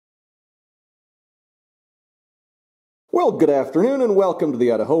Well, good afternoon and welcome to the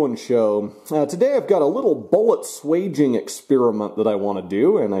Idahoan Show. Today I've got a little bullet swaging experiment that I want to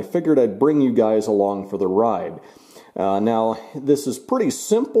do, and I figured I'd bring you guys along for the ride. Now, this is pretty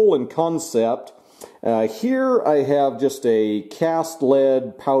simple in concept. Here I have just a cast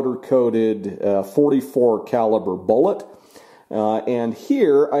lead powder-coated 44 caliber bullet. And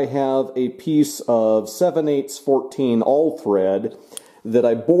here I have a piece of 7/8 14 all thread that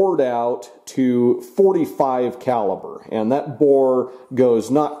I bored out to 45 caliber, and that bore goes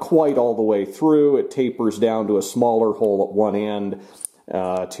not quite all the way through. It tapers down to a smaller hole at one end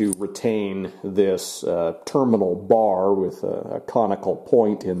to retain this terminal bar with a conical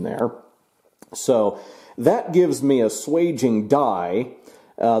point in there. So that gives me a swaging die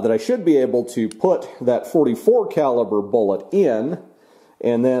that I should be able to put that 44 caliber bullet in.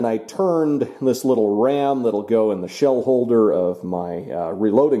 And then I turned this little ram that'll go in the shell holder of my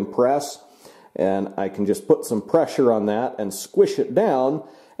reloading press, and I can just put some pressure on that and squish it down,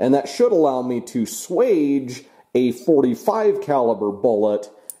 and that should allow me to swage a 45 caliber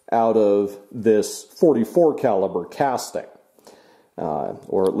bullet out of this 44 caliber casting.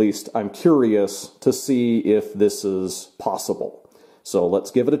 Or at least I'm curious to see if this is possible. So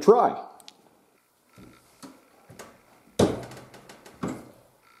let's give it a try.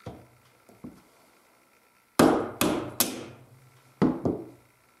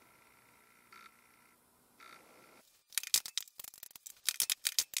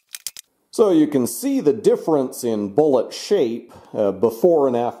 So you can see the difference in bullet shape before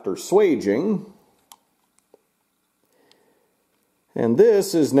and after swaging. And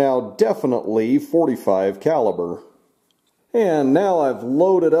this is now definitely 45 caliber. And now I've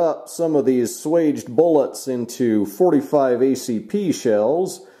loaded up some of these swaged bullets into 45 ACP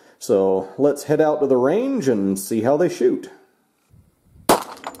shells. So let's head out to the range and see how they shoot.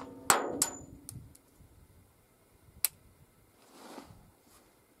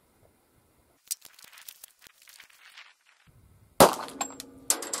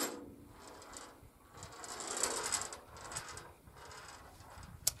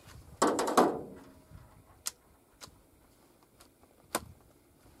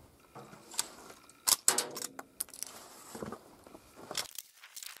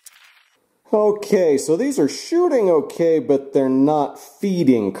 Okay, so these are shooting okay, but they're not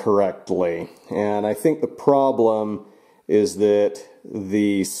feeding correctly. And I think the problem is that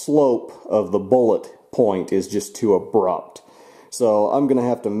the slope of the bullet point is just too abrupt. So I'm going to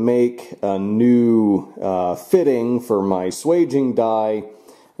have to make a new fitting for my swaging die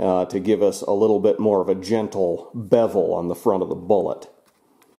to give us a little bit more of a gentle bevel on the front of the bullet.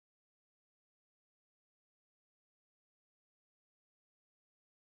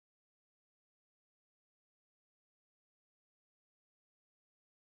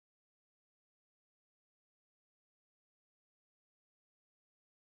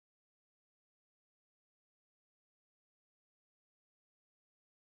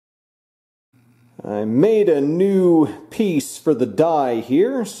 I made a new piece for the die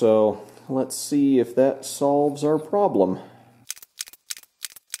here, so let's see if that solves our problem.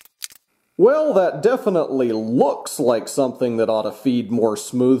 Well, that definitely looks like something that ought to feed more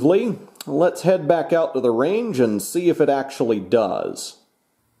smoothly. Let's head back out to the range and see if it actually does.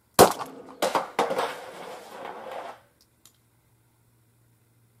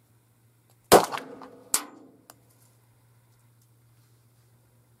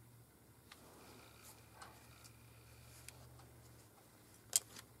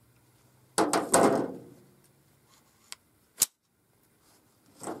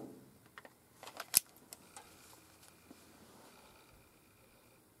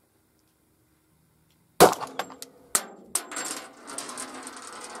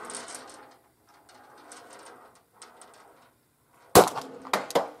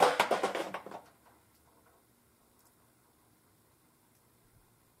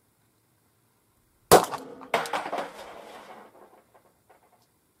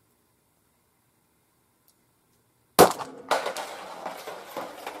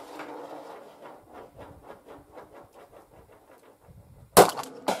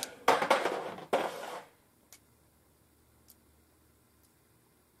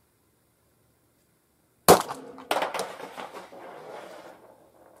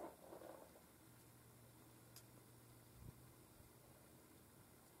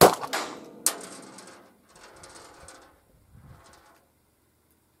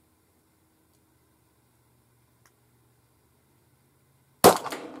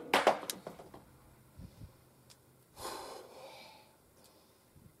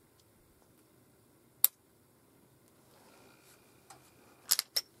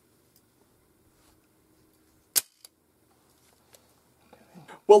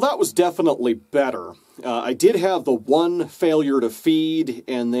 Well, that was definitely better. I did have the one failure to feed,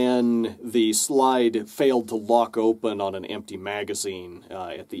 and then the slide failed to lock open on an empty magazine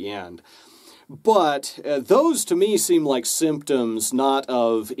at the end. But those to me seem like symptoms not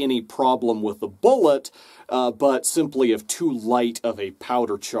of any problem with the bullet, but simply of too light of a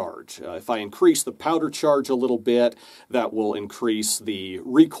powder charge. If I increase the powder charge a little bit, that will increase the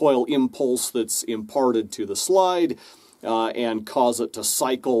recoil impulse that's imparted to the slide, and cause it to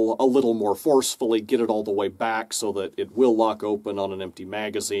cycle a little more forcefully, get it all the way back so that it will lock open on an empty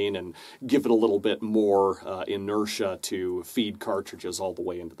magazine and give it a little bit more inertia to feed cartridges all the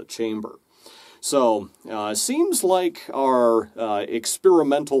way into the chamber. So, seems like our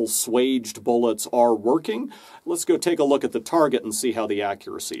experimental swaged bullets are working. Let's go take a look at the target and see how the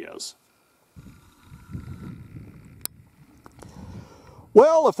accuracy is.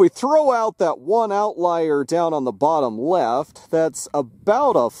 Well, if we throw out that one outlier down on the bottom left, that's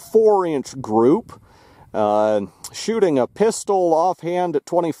about a 4-inch group. Shooting a pistol offhand at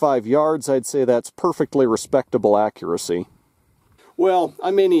 25 yards, I'd say that's perfectly respectable accuracy. Well,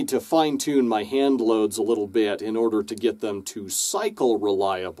 I may need to fine-tune my hand loads a little bit in order to get them to cycle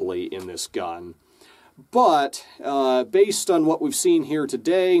reliably in this gun. But, based on what we've seen here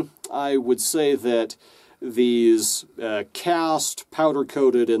today, I would say that these cast,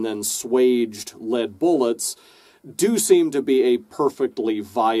 powder-coated, and then swaged lead bullets do seem to be a perfectly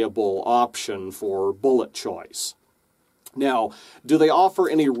viable option for bullet choice. Now, do they offer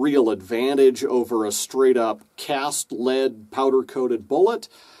any real advantage over a straight-up cast lead powder-coated bullet?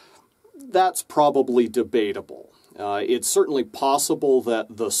 That's probably debatable. It's certainly possible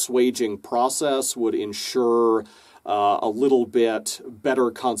that the swaging process would ensure a little bit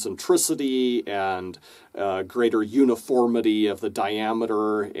better concentricity and greater uniformity of the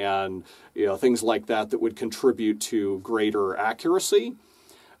diameter and things like that would contribute to greater accuracy.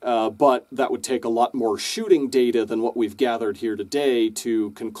 But that would take a lot more shooting data than what we've gathered here today to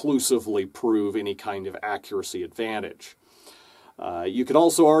conclusively prove any kind of accuracy advantage. You could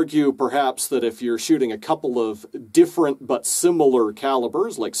also argue, perhaps, that if you're shooting a couple of different but similar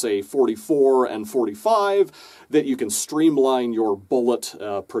calibers, like, say, 44 and 45, that you can streamline your bullet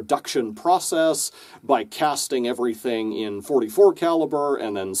production process by casting everything in 44 caliber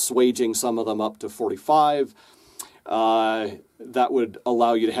and then swaging some of them up to 45. That would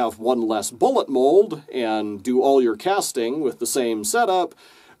allow you to have one less bullet mold and do all your casting with the same setup,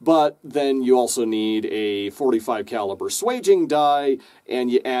 but then you also need a 45 caliber swaging die,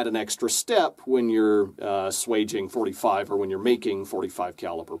 and you add an extra step when you're swaging 45 or when you're making 45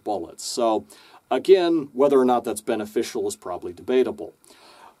 caliber bullets. So again, whether or not that's beneficial is probably debatable.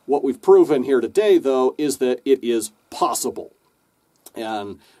 What we've proven here today, though, is that it is possible.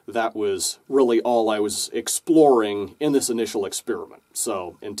 And that was really all I was exploring in this initial experiment.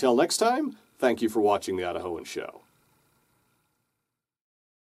 So until next time, thank you for watching the Idahoan Show.